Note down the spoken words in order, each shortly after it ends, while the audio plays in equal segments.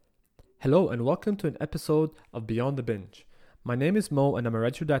Hello and welcome to an episode of Beyond the Binge. My name is Mo and I'm a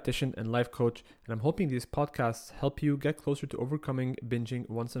registered dietitian and life coach, and I'm hoping these podcasts help you get closer to overcoming binging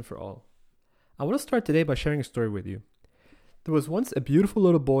once and for all. I want to start today by sharing a story with you. There was once a beautiful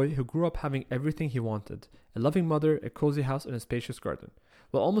little boy who grew up having everything he wanted: a loving mother, a cozy house, and a spacious garden.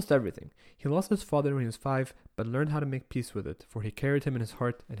 Well, almost everything. He lost his father when he was 5, but learned how to make peace with it, for he carried him in his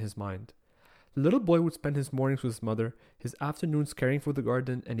heart and his mind. The little boy would spend his mornings with his mother, his afternoons caring for the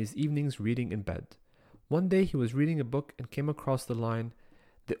garden, and his evenings reading in bed. One day he was reading a book and came across the line,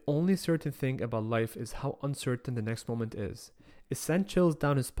 "The only certain thing about life is how uncertain the next moment is." It sent chills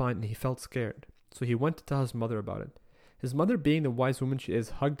down his spine and he felt scared. So he went to tell his mother about it. His mother, being the wise woman she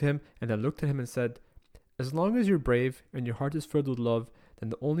is, hugged him and then looked at him and said, "As long as you're brave and your heart is filled with love, then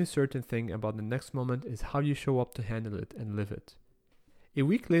the only certain thing about the next moment is how you show up to handle it and live it." A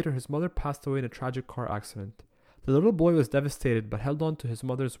week later, his mother passed away in a tragic car accident. The little boy was devastated but held on to his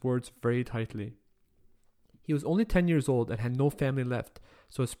mother's words very tightly. He was only 10 years old and had no family left,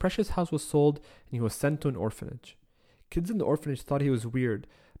 so his precious house was sold and he was sent to an orphanage. Kids in the orphanage thought he was weird,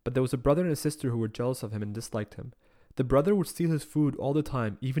 but there was a brother and a sister who were jealous of him and disliked him. The brother would steal his food all the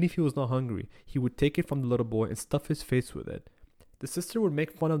time, even if he was not hungry. He would take it from the little boy and stuff his face with it. The sister would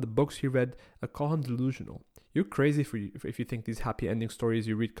make fun of the books he read and call him delusional. "You're crazy if you think these happy ending stories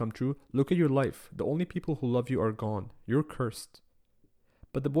you read come true. Look at your life. The only people who love you are gone. You're cursed."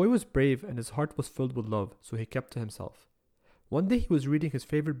 But the boy was brave and his heart was filled with love, so he kept to himself. One day he was reading his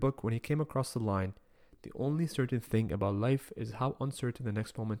favorite book when he came across the line, "The only certain thing about life is how uncertain the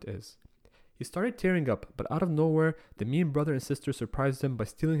next moment is." He started tearing up, but out of nowhere, the mean brother and sister surprised him by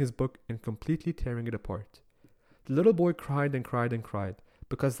stealing his book and completely tearing it apart. The little boy cried and cried and cried,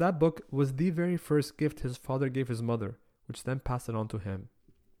 because that book was the very first gift his father gave his mother, which then passed it on to him.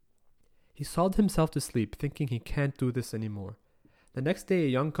 He sobbed himself to sleep, thinking he can't do this anymore. The next day, a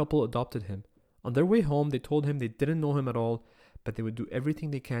young couple adopted him. On their way home, they told him they didn't know him at all, but they would do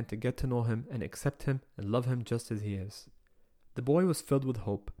everything they can to get to know him and accept him and love him just as he is. The boy was filled with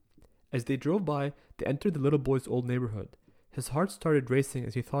hope. As they drove by, they entered the little boy's old neighborhood. His heart started racing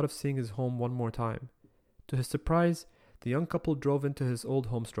as he thought of seeing his home one more time. To his surprise, the young couple drove into his old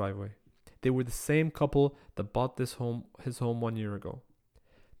home's driveway. They were the same couple that bought his home 1 year ago.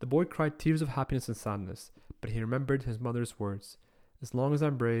 The boy cried tears of happiness and sadness, but he remembered his mother's words: "As long as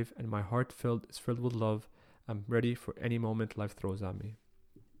I'm brave and my heart is filled with love, I'm ready for any moment life throws at me."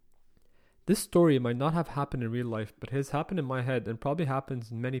 This story might not have happened in real life, but it has happened in my head and probably happens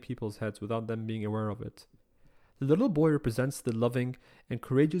in many people's heads without them being aware of it. The little boy represents the loving and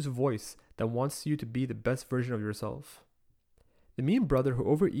courageous voice that wants you to be the best version of yourself. The mean brother who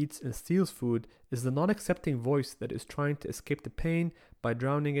overeats and steals food is the non-accepting voice that is trying to escape the pain by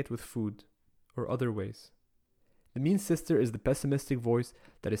drowning it with food or other ways. The mean sister is the pessimistic voice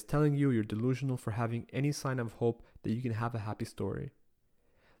that is telling you you're delusional for having any sign of hope that you can have a happy story.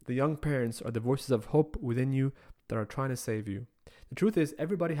 The young parents are the voices of hope within you that are trying to save you. The truth is,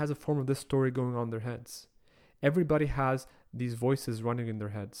 everybody has a form of this story going on in their heads. Everybody has these voices running in their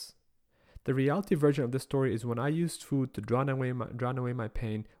heads. The reality version of this story is when I used food to drown away my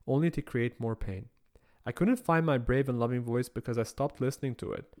pain, only to create more pain. I couldn't find my brave and loving voice because I stopped listening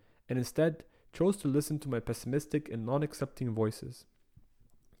to it, and instead chose to listen to my pessimistic and non-accepting voices.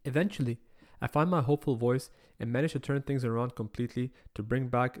 Eventually, I found my hopeful voice and managed to turn things around completely to bring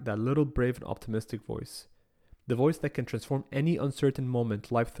back that little brave and optimistic voice. The voice that can transform any uncertain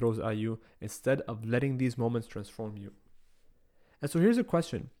moment life throws at you instead of letting these moments transform you. And so here's a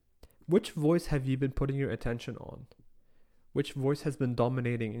question. Which voice have you been putting your attention on? Which voice has been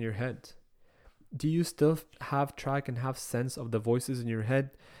dominating in your head? Do you still have track and have sense of the voices in your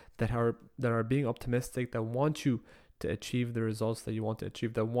head that are being optimistic, that want you to achieve the results that you want to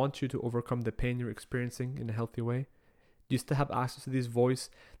achieve, that want you to overcome the pain you're experiencing in a healthy way? Do you still have access to these voices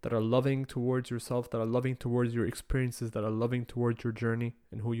that are loving towards yourself, that are loving towards your experiences, that are loving towards your journey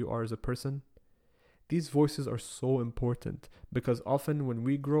and who you are as a person? These voices are so important because often when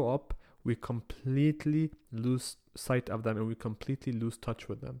we grow up, we completely lose sight of them and we completely lose touch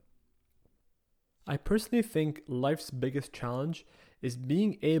with them. I personally think life's biggest challenge is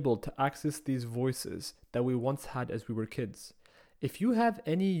being able to access these voices that we once had as we were kids. If you have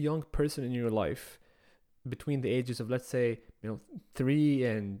any young person in your life between the ages of, let's say, 3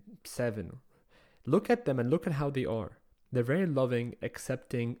 and 7, look at them and look at how they are. They're very loving,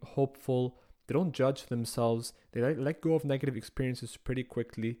 accepting, hopeful. They don't judge themselves. They let go of negative experiences pretty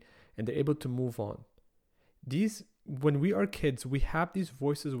quickly, and they're able to move on. When we are kids, we have these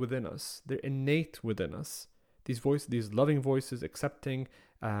voices within us. They're innate within us. These loving voices, accepting,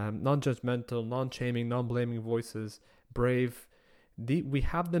 non-judgmental, non-shaming, non-blaming voices, brave, we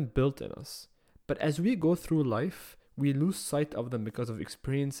have them built in us. But as we go through life, we lose sight of them because of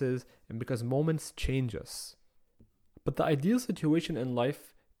experiences and because moments change us. But the ideal situation in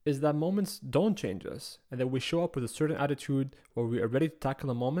life is that moments don't change us, and that we show up with a certain attitude where we are ready to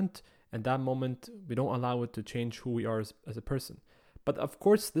tackle a moment, and that moment, we don't allow it to change who we are as a person. But of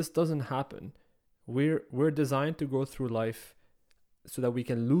course, this doesn't happen. We're designed to go through life so that we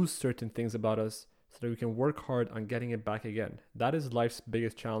can lose certain things about us, so that we can work hard on getting it back again. That is life's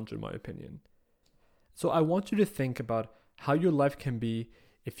biggest challenge, in my opinion. So I want you to think about how your life can be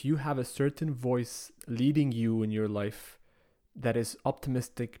if you have a certain voice leading you in your life that is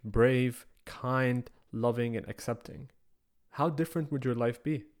optimistic, brave, kind, loving, and accepting. How different would your life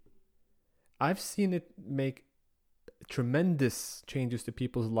be? I've seen it make tremendous changes to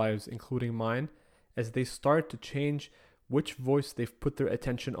people's lives, including mine, as they start to change which voice they've put their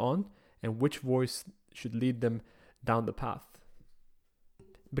attention on and which voice should lead them down the path.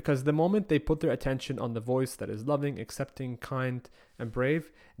 Because the moment they put their attention on the voice that is loving, accepting, kind, and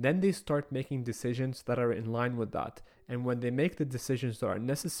brave, then they start making decisions that are in line with that. And when they make the decisions that are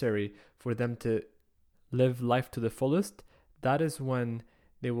necessary for them to live life to the fullest, that is when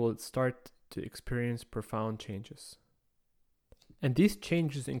they will start to experience profound changes. And these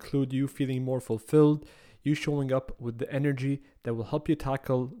changes include you feeling more fulfilled, you showing up with the energy that will help you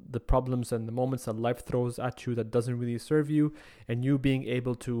tackle the problems and the moments that life throws at you that doesn't really serve you, and you being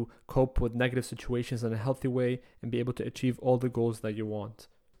able to cope with negative situations in a healthy way and be able to achieve all the goals that you want.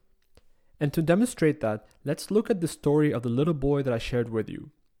 And to demonstrate that, let's look at the story of the little boy that I shared with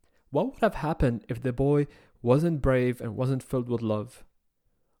you. What would have happened if the boy wasn't brave and wasn't filled with love?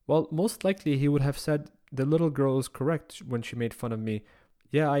 Well, most likely he would have said, the little girl is correct when she made fun of me.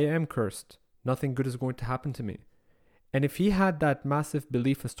 Yeah, I am cursed. Nothing good is going to happen to me. And if he had that massive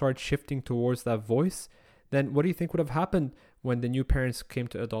belief and started shifting towards that voice, then what do you think would have happened when the new parents came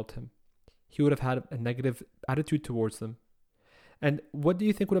to adopt him? He would have had a negative attitude towards them. And what do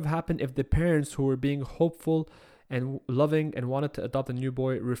you think would have happened if the parents who were being hopeful and loving and wanted to adopt a new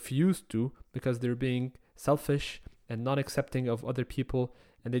boy refused to because they're being selfish and not accepting of other people,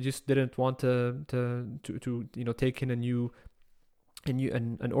 and they just didn't want to take in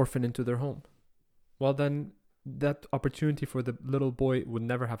an orphan into their home? Well, then that opportunity for the little boy would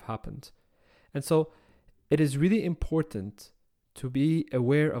never have happened. And so it is really important to be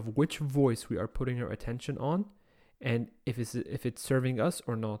aware of which voice we are putting our attention on and if it's serving us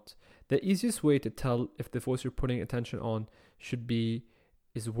or not. The easiest way to tell if the voice you're putting attention on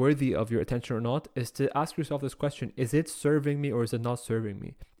is worthy of your attention or not is to ask yourself this question: is it serving me or is it not serving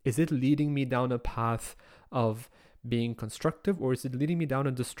me? Is it leading me down a path of being constructive, or is it leading me down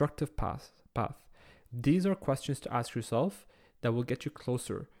a destructive path? These are questions to ask yourself that will get you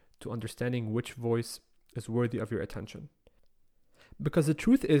closer to understanding which voice is worthy of your attention. Because the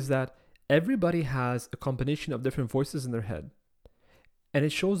truth is that everybody has a combination of different voices in their head. And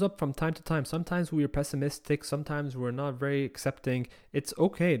it shows up from time to time. Sometimes we are pessimistic, sometimes we're not very accepting. It's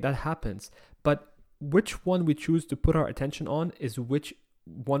okay, that happens. But which one we choose to put our attention on is which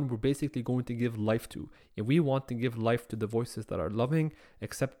one we're basically going to give life to. If we want to give life to the voices that are loving,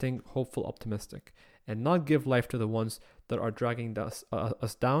 accepting, hopeful, optimistic, and not give life to the ones that are dragging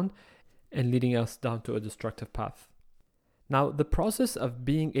us down and leading us down to a destructive path. Now, the process of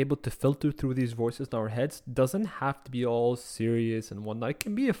being able to filter through these voices in our heads doesn't have to be all serious and whatnot. It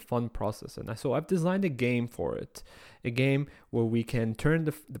can be a fun process. And so I've designed a game for it. A game where we can turn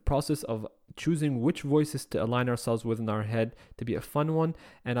the process of choosing which voices to align ourselves with in our head to be a fun one.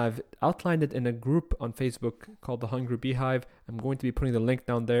 And I've outlined it in a group on Facebook called The Hungry Beehive. I'm going to be putting the link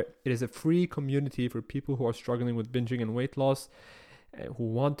down there. It is a free community for people who are struggling with binging and weight loss, who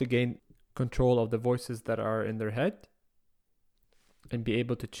want to gain control of the voices that are in their head and be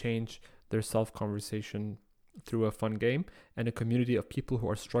able to change their self-conversation through a fun game, and a community of people who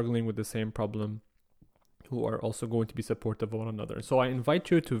are struggling with the same problem, who are also going to be supportive of one another. So I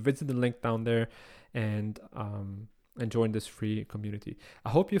invite you to visit the link down there and join this free community. I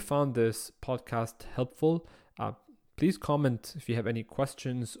hope you found this podcast helpful. Please comment if you have any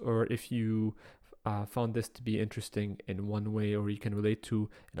questions, or if you found this to be interesting in one way or you can relate to.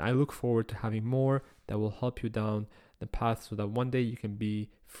 And I look forward to having more that will help you down the path so that one day you can be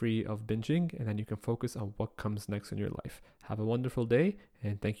free of binging and then you can focus on what comes next in your life. Have a wonderful day,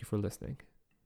 and thank you for listening.